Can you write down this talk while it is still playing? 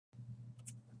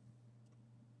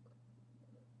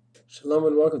Shalom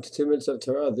and welcome to 2 Minutes of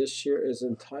Torah. This year is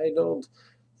entitled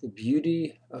The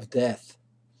Beauty of Death.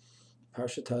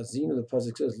 Parshat Hazinu, the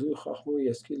pasuk says, Lu chachmu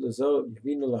yaskil lezot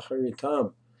yavinu lachar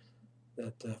yitam.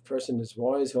 That the person is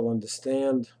wise, he'll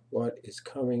understand what is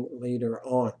coming later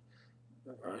on.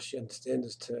 Rashi understands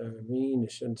this to mean, you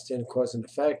should understand cause and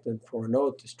effect, and for a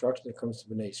note, destruction that comes to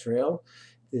Bnei Israel.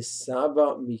 This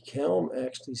Saba Mikelm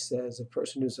actually says a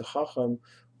person who's a chacham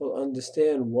will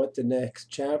understand what the next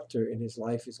chapter in his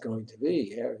life is going to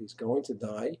be. Yeah, he's going to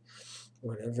die,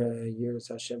 whatever years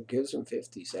Hashem gives him,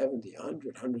 50, 70, 100,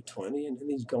 120, and then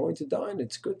he's going to die. And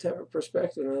it's good to have a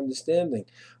perspective and understanding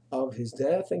of his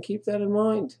death and keep that in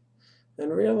mind.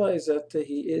 And realize that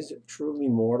he is truly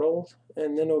mortal,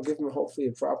 and then it'll give him hopefully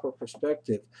a proper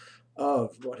perspective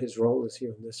of what his role is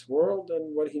here in this world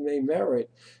and what he may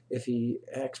merit if he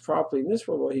acts properly in this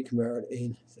world, what he can merit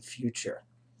in the future.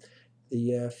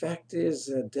 The fact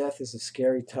is, death is a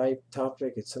scary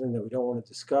topic. It's something that we don't want to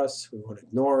discuss. We want to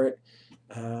ignore it.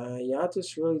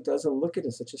 Yatus really doesn't look at it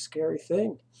as such a scary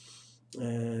thing.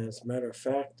 As a matter of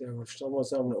fact, Shlomo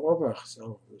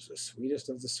so he was the sweetest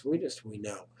of the sweetest we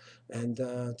know. And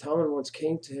Talmud once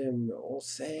came to him all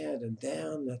sad and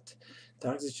down that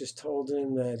doctors just told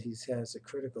him that he has a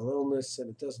critical illness and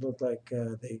it doesn't look like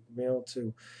they've been able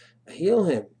to heal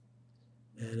him.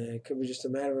 And it could be just a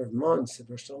matter of months. And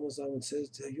Shlomo says,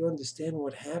 do you understand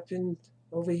what happened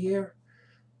over here?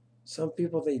 Some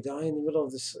people, they die in the middle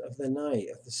of the night,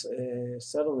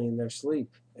 suddenly in their sleep.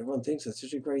 Everyone thinks that's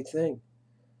such a great thing.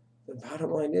 The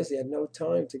bottom line is, he had no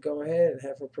time to go ahead and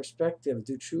have a perspective,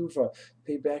 do tshuva,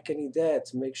 pay back any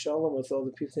debts, make shalom with all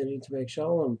the people they need to make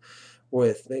shalom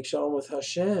with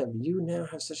Hashem. You now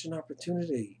have such an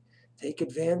opportunity. Take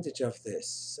advantage of this.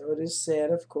 So it is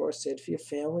sad, of course, sad for your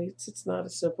family. It's not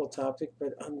a simple topic,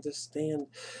 but understand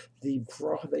the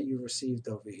bracha that you received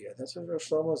over here. That's what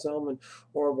Shlomo Zalman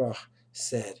Auerbach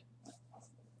said.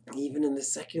 Even in the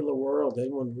secular world,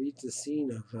 anyone reads the scene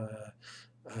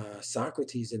of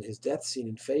Socrates and his death scene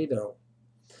in Phaedo,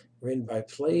 written by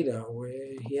Plato,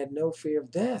 where he had no fear of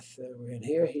death. And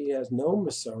here he has no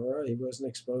Masorah. He wasn't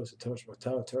exposed to Torah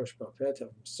Bapet,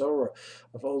 Masorah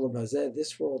of Olam Hazeh,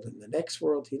 this world and the next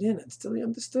world. He didn't, and still he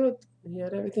understood. And he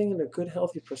had everything in a good,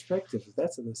 healthy perspective. If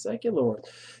that's in the secular world,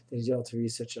 that he's able to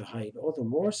reach such a height. All the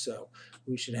more so,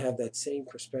 we should have that same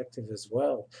perspective as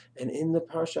well. And in the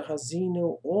Parsha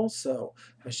Hazinu also,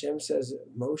 Hashem says,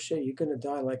 Moshe, you're going to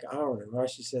die like Aaron. And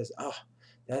Rashi says,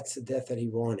 that's the death that he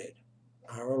wanted.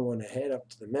 Aaron went ahead up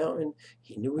to the mountain.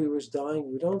 He knew he was dying.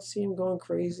 We don't see him going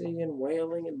crazy and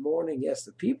wailing and mourning. Yes,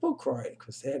 the people cried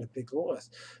because they had a big loss.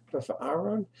 But for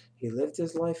Aaron, he lived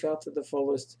his life out to the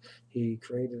fullest. He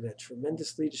created a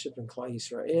tremendous leadership in Klal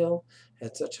Yisrael,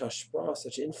 had such hashpah,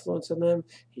 such influence on them.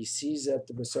 He sees that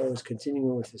the Messiah is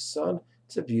continuing with his son.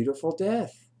 It's a beautiful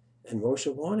death. And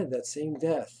Moshe wanted that same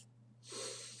death.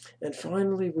 And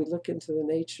finally, we look into the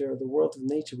nature, the world of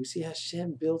nature. We see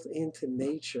Hashem built into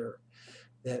nature,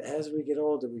 that as we get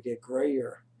older, we get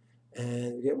grayer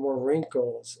and we get more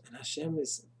wrinkles. And Hashem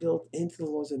is built into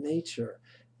the laws of nature.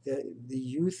 The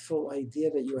youthful idea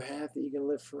that you have that you're going to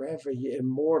live forever, you're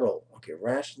immortal. Okay,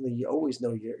 rationally, you always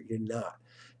know you're not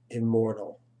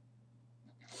immortal.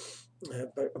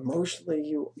 But emotionally,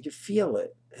 you feel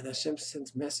it. And Hashem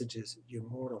sends messages. You're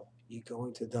mortal. You're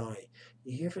going to die.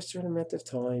 You're here for a certain amount of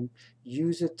time.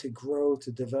 Use it to grow,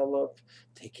 to develop.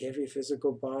 Take care of your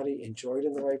physical body. Enjoy it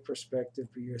in the right perspective.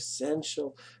 But your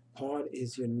essential part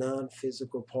is your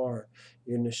non-physical part.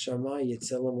 Your neshama,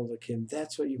 yetzelem elakim.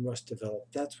 That's what you must develop.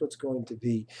 That's what's going to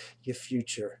be your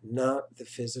future, not the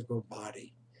physical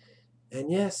body.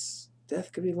 And yes,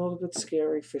 death could be a little bit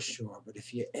scary for sure, but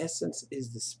if your essence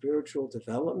is the spiritual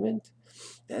development,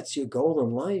 that's your goal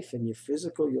in life, and your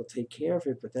physical, you'll take care of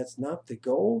it, but that's not the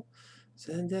goal,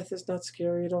 so then death is not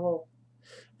scary at all.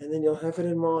 And then you'll have it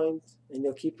in mind, and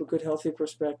you'll keep a good, healthy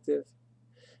perspective,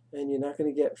 and you're not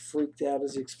going to get freaked out,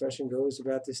 as the expression goes,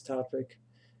 about this topic.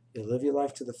 You'll live your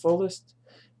life to the fullest,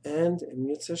 and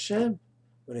Emiyat Hashem,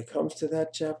 when it comes to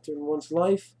that chapter in one's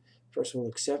life, the person will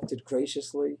accept it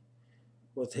graciously,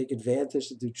 will take advantage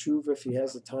to do tshuva if he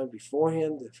has the time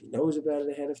beforehand, if he knows about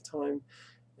it ahead of time.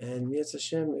 And Mi'etz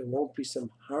Hashem, it won't be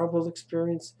some horrible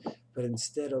experience, but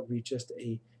instead it'll be just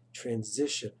a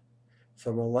transition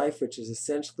from a life which is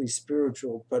essentially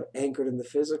spiritual but anchored in the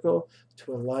physical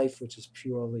to a life which is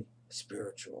purely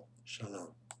spiritual.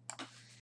 Shalom.